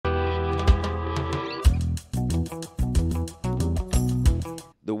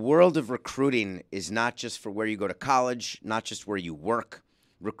the world of recruiting is not just for where you go to college, not just where you work.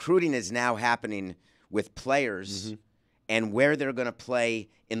 Recruiting is now happening with players and where they're going to play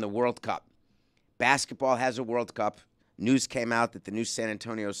in the World Cup. Basketball has a World Cup. News came out that the new San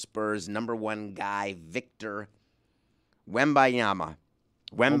Antonio Spurs #1 guy, Victor Wembanyama.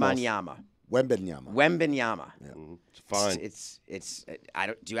 Wembanyama. Yeah. It's fine. It's I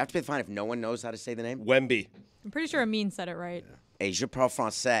don't. Do you have to pay the fine if no one knows how to say the name? Wemby. I'm pretty sure Amin said it right. Hey, je parle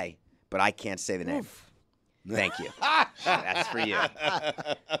français, but I can't say the name. Thank you. That's for you.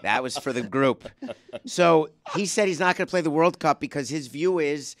 That was for the group. So he said he's not going to play the World Cup because his view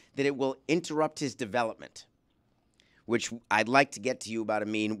is that it will interrupt his development, which I'd like to get to you about,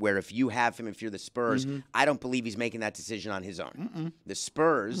 Amin, where if you have him, if you're the Spurs, I don't believe he's making that decision on his own. The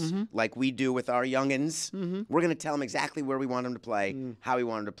Spurs, like we do with our youngins, we're going to tell him exactly where we want him to play, how we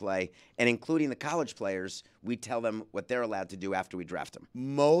want him to play, and including the college players, we tell them what they're allowed to do after we draft them.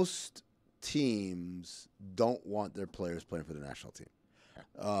 Most teams don't want their players playing for the national team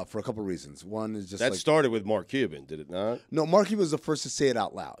for a couple of reasons. One is just that started with Mark Cuban, did it not? No, Mark Cuban was the first to say it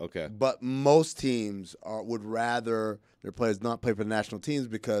out loud. Okay. But most teams would rather their players not play for the national teams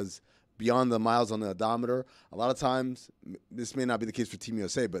because beyond the miles on the odometer, a lot of times, this may not be the case for Team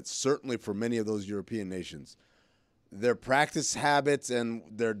USA, but certainly for many of those European nations, their practice habits and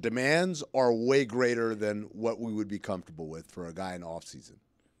their demands are way greater than what we would be comfortable with for a guy in off season.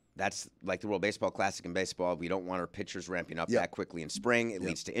 That's like the World Baseball Classic in baseball. We don't want our pitchers ramping up that quickly in spring. It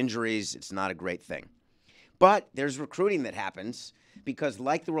leads to injuries. It's not a great thing. But there's recruiting that happens because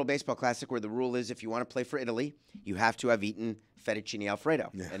like the World Baseball Classic where the rule is if you want to play for Italy, you have to have eaten fettuccine Alfredo,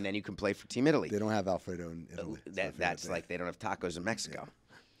 and then you can play for Team Italy. They don't have Alfredo in Italy. That's like they don't have tacos in Mexico.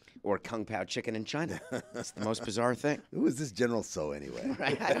 Or Kung Pao chicken in China. It's the most bizarre thing. Who is this General So anyway?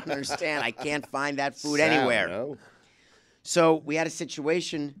 Right? I don't understand. I can't find that food Sound, anywhere. no? So we had a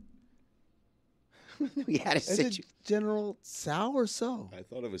situation. Is it General Sow or So? I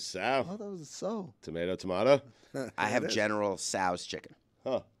thought it was I Sal. thought that was a So. Tomato. I have General Tso's chicken.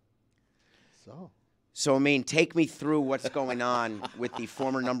 Huh. So, I mean, take me through what's going on with the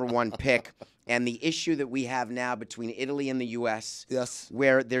former #1 pick and the issue that we have now between Italy and the U.S. Yes.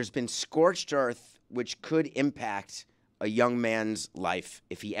 Where there's been scorched earth, which could impact a young man's life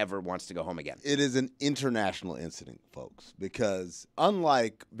if he ever wants to go home again. It is an international incident, folks, because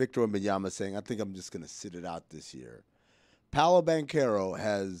unlike Victor Wembanyama saying, I think I'm just going to sit it out this year, Paolo Banchero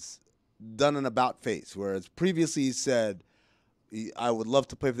has done an about face, whereas previously he said, I would love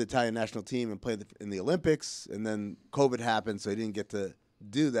to play for the Italian national team and play in the Olympics, and then COVID happened, so he didn't get to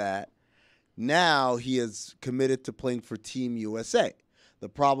do that. Now he is committed to playing for Team USA. The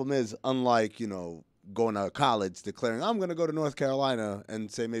problem is, unlike, going to college, declaring, I'm going to go to North Carolina and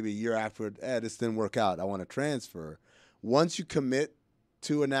say maybe a year afterward, this didn't work out, I want to transfer. Once you commit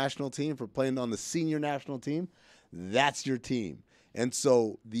to a national team for playing on the senior national team, that's your team. And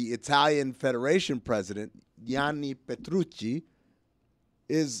so the Italian Federation president, Gianni Petrucci,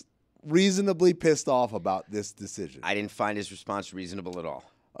 is reasonably pissed off about this decision. I didn't find his response reasonable at all.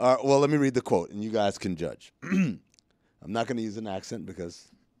 Well, let me read the quote, and you guys can judge. I'm not going to use an accent because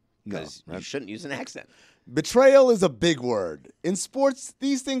you shouldn't use an accent. Betrayal is a big word. In sports,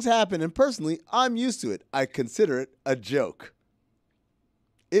 these things happen, and personally, I'm used to it. I consider it a joke.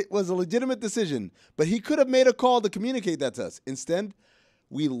 It was a legitimate decision, but he could have made a call to communicate that to us. Instead,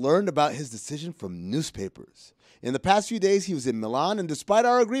 we learned about his decision from newspapers. In the past few days, he was in Milan, and despite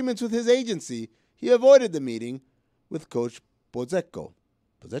our agreements with his agency, he avoided the meeting with Coach Pacheco.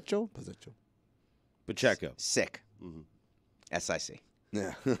 Pacheco. Sick. SIC.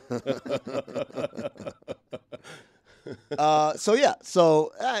 Yeah. He's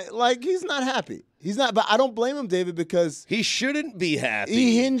not happy. He's not, but I don't blame him, David, because He shouldn't be happy.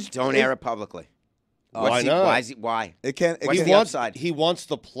 he hinged. Don't air it publicly. Why not? Why? It can't. What's It the can't upside? He wants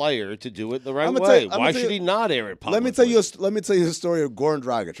the player to do it the right I'ma way. tell you- I'ma Why tell should you- he not air it publicly? Let me tell you the story of Goran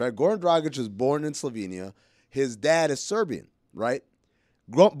Dragic. Right, Goran Dragic was born in Slovenia. His dad is Serbian. Right,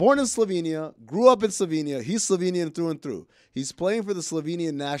 born in Slovenia, grew up in Slovenia. He's Slovenian through and through. He's playing for the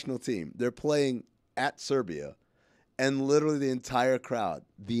Slovenian national team. They're playing at Serbia, and literally the entire crowd,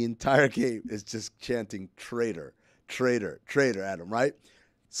 the entire game is just chanting "traitor, traitor, traitor" at him. Right,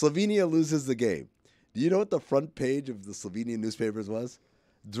 Slovenia loses the game. Do you know what the front page of the Slovenian newspapers was?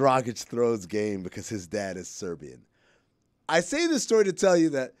 Dragic throws game because his dad is Serbian. I say this story to tell you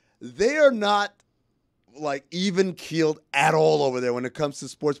that they are not like even-keeled at all over there when it comes to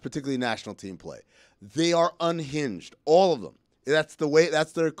sports, particularly national team play. They are unhinged, all of them.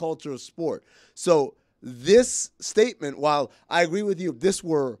 That's their culture of sport. So this statement, while I agree with you, if this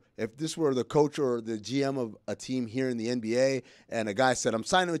were the coach or the GM of a team here in the NBA and a guy said, I'm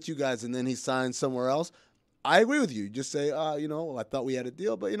signing with you guys, and then he signed somewhere else, I agree with you. Just say, I thought we had a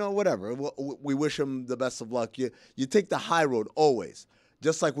deal, but, whatever. We wish him the best of luck. You take the high road always.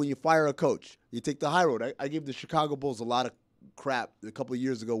 Just like when you fire a coach, you take the high road. I gave the Chicago Bulls a lot of crap a couple of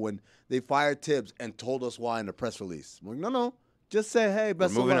years ago when they fired Tibbs and told us why in the press release. I'm like, no. Just say, hey,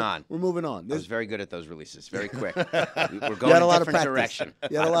 best of luck. We're moving on. I was very good at those releases, very quick. We're You going had in a a lot of different practice. direction.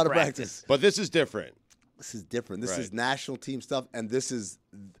 You had a lot of practice. But this is different. This is different. This Right. is national team stuff, and this is,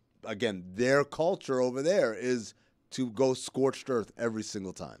 again, their culture over there is to go scorched earth every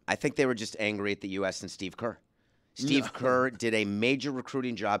single time. I think they were just angry at the U.S. and Steve Kerr. Steve Kerr did a major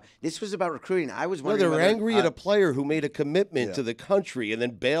recruiting job. This was about recruiting. I was No, wondering they're whether, angry at a player who made a commitment to the country and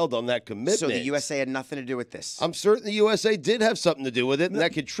then bailed on that commitment. So the USA had nothing to do with this. I'm certain the USA did have something to do with it, and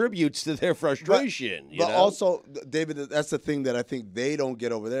that contributes to their frustration. But also, David, that's the thing that I think they don't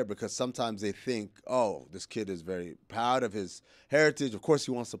get over there, because sometimes they think, oh, this kid is very proud of his heritage. Of course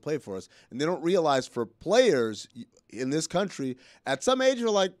he wants to play for us. And they don't realize for players in this country, at some age, you're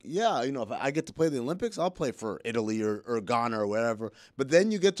like, yeah, if I get to play the Olympics, I'll play for Italy or Ghana or whatever. But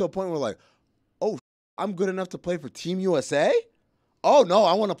then you get to a point where like, oh, I'm good enough to play for Team USA? Oh, no,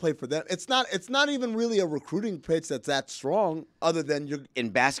 I want to play for them. It's not even really a recruiting pitch that's that strong, other than you're in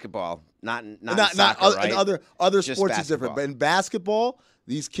basketball, not in soccer, right? In other Just sports basketball. is different. But in basketball,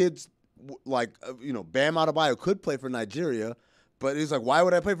 these kids, Bam Adebayo could play for Nigeria, but he's like, why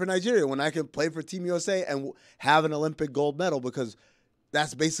would I play for Nigeria when I can play for Team USA and have an Olympic gold medal? Because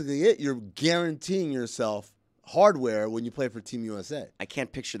that's basically it. You're guaranteeing yourself hardware when you play for Team USA. I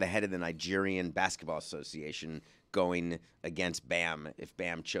can't picture the head of the Nigerian Basketball Association going against Bam if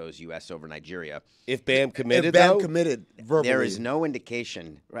Bam chose U.S. over Nigeria. If Bam committed, If Bam though, committed verbally. There is no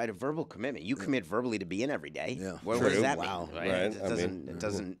indication, right, of verbal commitment. You commit verbally to be in every day. Yeah. What True. does that Wow. mean? Right? Right. It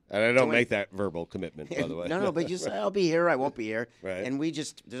doesn't. and I don't do make that verbal commitment, by the way. No, but you say, I'll be here, I won't be here. Right. And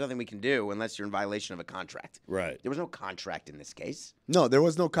there's nothing we can do unless you're in violation of a contract. Right. There was no contract in this case. No, there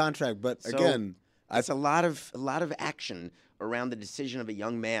was no contract. But So, again, it's a lot of action around the decision of a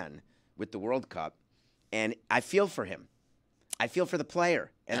young man with the World Cup, and I feel for him. I feel for the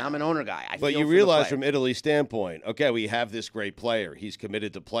player, and I'm an owner guy. But you realize from Italy's standpoint, okay, we have this great player. He's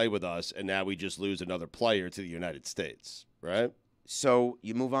committed to play with us, and now we just lose another player to the United States, right? So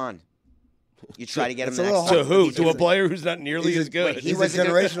you move on. You try to get him it's the a next little time. To who? He's To a a- player who's not nearly as good. wait, he he's was a a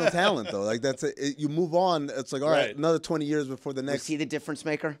good- generational talent, though. Like that's it. You move on. It's like, all right, Right. another 20 years before the Was next. he the difference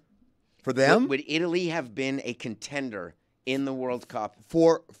maker? For them, Would Italy have been a contender in the World Cup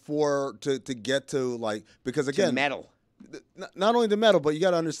to get to like, because to again, medal? not only the medal, but you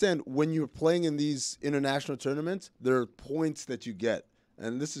got to understand when you're playing in these international tournaments, there are points that you get.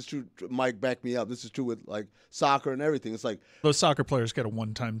 And this is true. Mike, back me up. This is true with like soccer and everything. It's like Those soccer players get a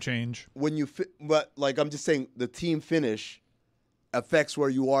one-time change. when you, but like I'm just saying, the team finish affects where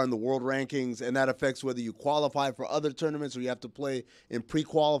you are in the world rankings, and that affects whether you qualify for other tournaments or you have to play in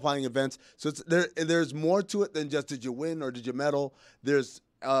pre-qualifying events. So it's there's more to it than just did you win or did you medal. There's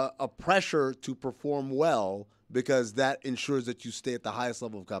a pressure to perform well, because that ensures that you stay at the highest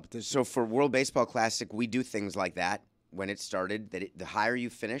level of competition. So for World Baseball Classic, we do things like that. When it started, the higher you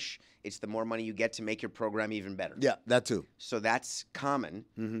finish, it's the more money you get to make your program even better. Yeah, that too. So that's common.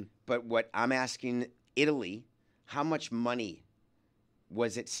 Mm-hmm. But what I'm asking Italy, how much money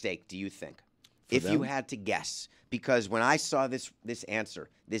was at stake, do you think? If you them? had to guess. Because when I saw this answer,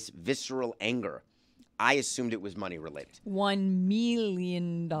 this visceral anger, I assumed it was money related. $1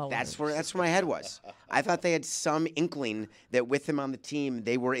 million. That's where my head was. I thought they had some inkling that with him on the team,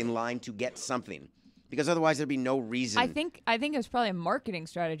 they were in line to get something. Because otherwise, there'd be no reason. I think it was probably a marketing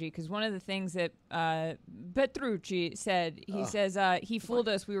strategy, because one of the things that Petrucci said, he says he fooled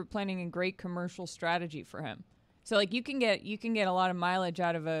us. We were planning a great commercial strategy for him. So like you can get a lot of mileage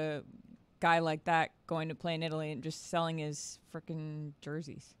out of a guy like that going to play in Italy and just selling his freaking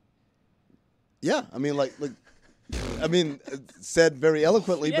jerseys. Yeah, I mean, said very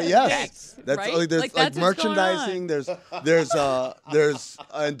eloquently, but yes, that's right? like, there's Like, that's what's going merchandising. There's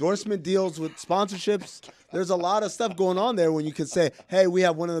endorsement deals with sponsorships. There's a lot of stuff going on there when you can say, hey, we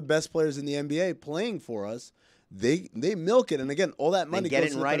have one of the best players in the NBA playing for us. They milk it, and again, all that money get goes it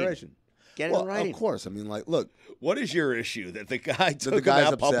to in the writing. federation. Get it in writing. Of course. I mean, like, look. What is your issue that the guy took him guy's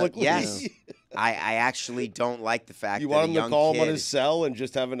out upset? publicly? Yes. I actually don't like the fact You that want a him to young call kid, him on his cell and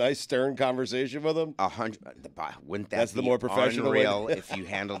just have a nice stern conversation with him? 100. Wouldn't that That's be the more professional way. unreal if you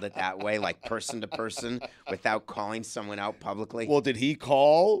handled it that way, like person to person, without calling someone out publicly? Well, did he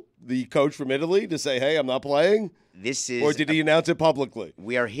call the coach from Italy to say, "Hey, I'm not playing"? This is. Or did he announce it publicly?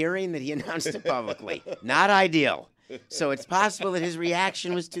 We are hearing that he announced it publicly. Not ideal. So it's possible that his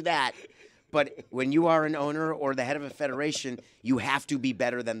reaction was to that. But when you are an owner or the head of a federation, you have to be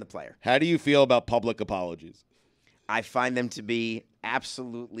better than the player. How do you feel about public apologies? I find them to be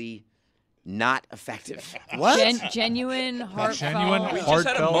absolutely not effective. What? Genuine, heartfelt. Genuine, We just had a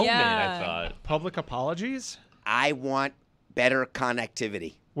heartfelt moment, Yeah. I thought. public apologies I want better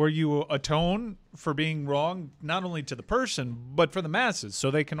connectivity. where you atone for being wrong, not only to the person, but for the masses, so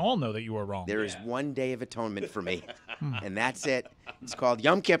they can all know that you are wrong. There is one day of atonement for me, and that's it. It's called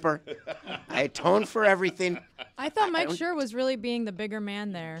Yom Kippur. I atone for everything. I thought Mike don't- Schur was really being the bigger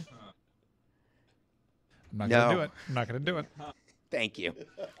man there. I'm not going to No. do it. I'm not going to do it. Thank you.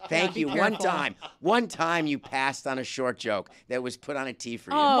 Thank be you. careful. One time you passed on a short joke that was put on a tee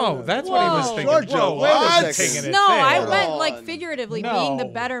for you. Oh, that's what he was whoa. thinking. Short joke. Whoa, Wait a I was second. taking it No, I there. meant like figuratively being the No.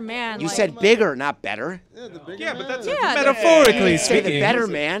 better man. You like, said bigger, not better. Yeah, but that's Yeah, metaphorically Say the speaking. better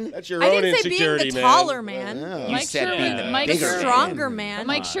man. That's your I own didn't say being insecurity, the man. taller man. You Mike said Schur- being the Mike bigger Schur- man. Stronger man.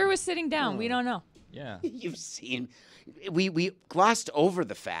 Mike Schur was sitting down. We don't know. Yeah. You've seen. We glossed over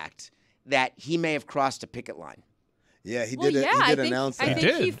the fact that he may have crossed a picket line. Yeah, he Well, did. yeah, He did I announce think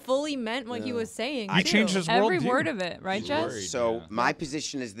that. he did. fully meant what he was saying. He too. changed his Every worldview. word of it, right, Jess? worried. So Yeah. my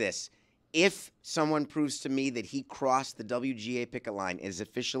position is this: if someone proves to me that he crossed the WGA picket line and is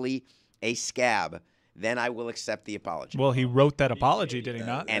officially a scab, then I will accept the apology. Well, he wrote that apology, did he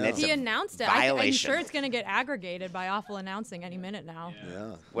not? and it's He a announced it. I'm violation. sure it's going to get aggregated by awful announcing any minute now.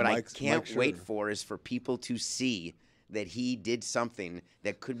 Yeah. What Mike I can't Schur. wait for is for people to see that he did something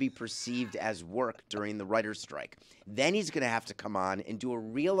that could be perceived as work during the writer's strike. Then he's going to have to come on and do a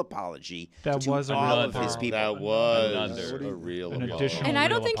real apology That to was a all real of his apology. people. That was Another. a real An apology. additional- And I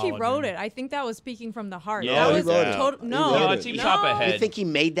don't real think he apology. wrote it. I think that was speaking from the heart. Yeah, that he was wrote it. total. He No, wrote No, it. it's top of You head. think he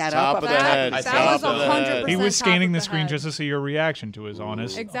made that Top up? of the that, head. that Top was of the head. 100%. He was top scanning of the the screen head. just to see your reaction to his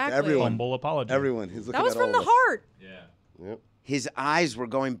honest, Exactly. Everyone. humble apology. Everyone. He's looking That was at from all the of us. heart. Yeah. His eyes were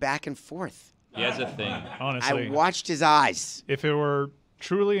going back and forth. He has a thing. Honestly, I watched his eyes. if it were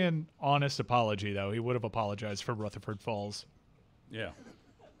truly an honest apology, though, he would have apologized for Rutherford Falls. Yeah.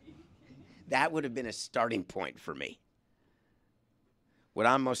 That would have been a starting point for me. What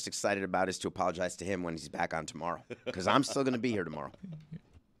I'm most excited about is to apologize to him when he's back on tomorrow, because I'm still going to be here tomorrow.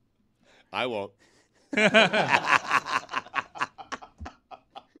 I won't.